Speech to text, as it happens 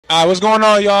What's going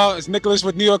on, y'all? It's Nicholas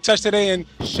with New York Touch today, and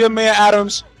should Mayor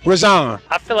Adams resign?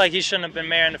 I feel like he shouldn't have been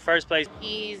mayor in the first place.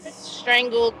 He's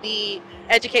strangled the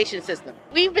education system.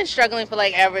 We've been struggling for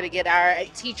like ever to get our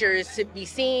teachers to be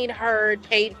seen, heard,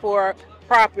 paid for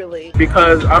properly.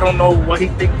 Because I don't know what he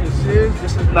thinks this is.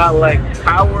 This is not like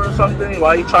power or something. Why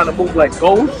are you trying to move like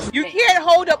ghosts? You can't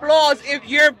hold up laws if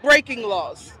you're breaking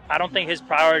laws. I don't think his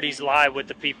priorities lie with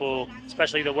the people,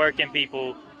 especially the working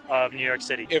people of New York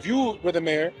City. If you were the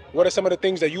mayor, what are some of the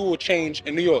things that you will change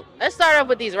in New York? Let's start off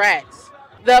with these rats.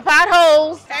 The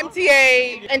potholes,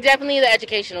 MTA. and definitely the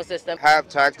educational system. Have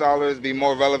tax dollars be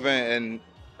more relevant in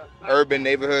urban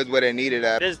neighborhoods where they're needed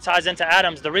at. This ties into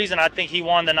Adams. The reason I think he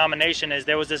won the nomination is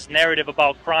there was this narrative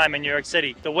about crime in New York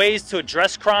City. The ways to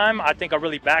address crime, I think, are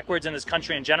really backwards in this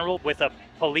country in general, with a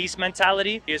police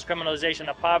mentality. Is criminalization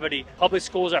of poverty. Public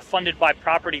schools are funded by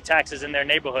property taxes in their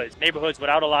neighborhoods. Neighborhoods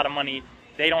without a lot of money,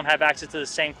 they don't have access to the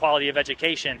same quality of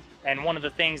education. And one of the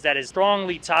things that is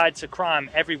strongly tied to crime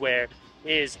everywhere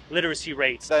is literacy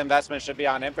rates. The investment should be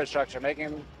on infrastructure,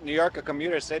 making New York a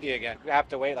commuter city again. You have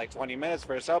to wait like 20 minutes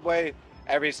for a subway.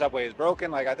 Every subway is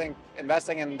broken. Like, I think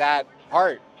investing in that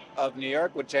part of New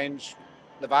York would change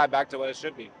the vibe back to what it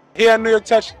should be. Here at New York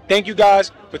Touch, thank you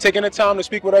guys for taking the time to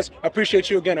speak with us. I appreciate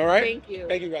you again, all right? Thank you.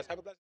 Thank you guys. Have a blessed day.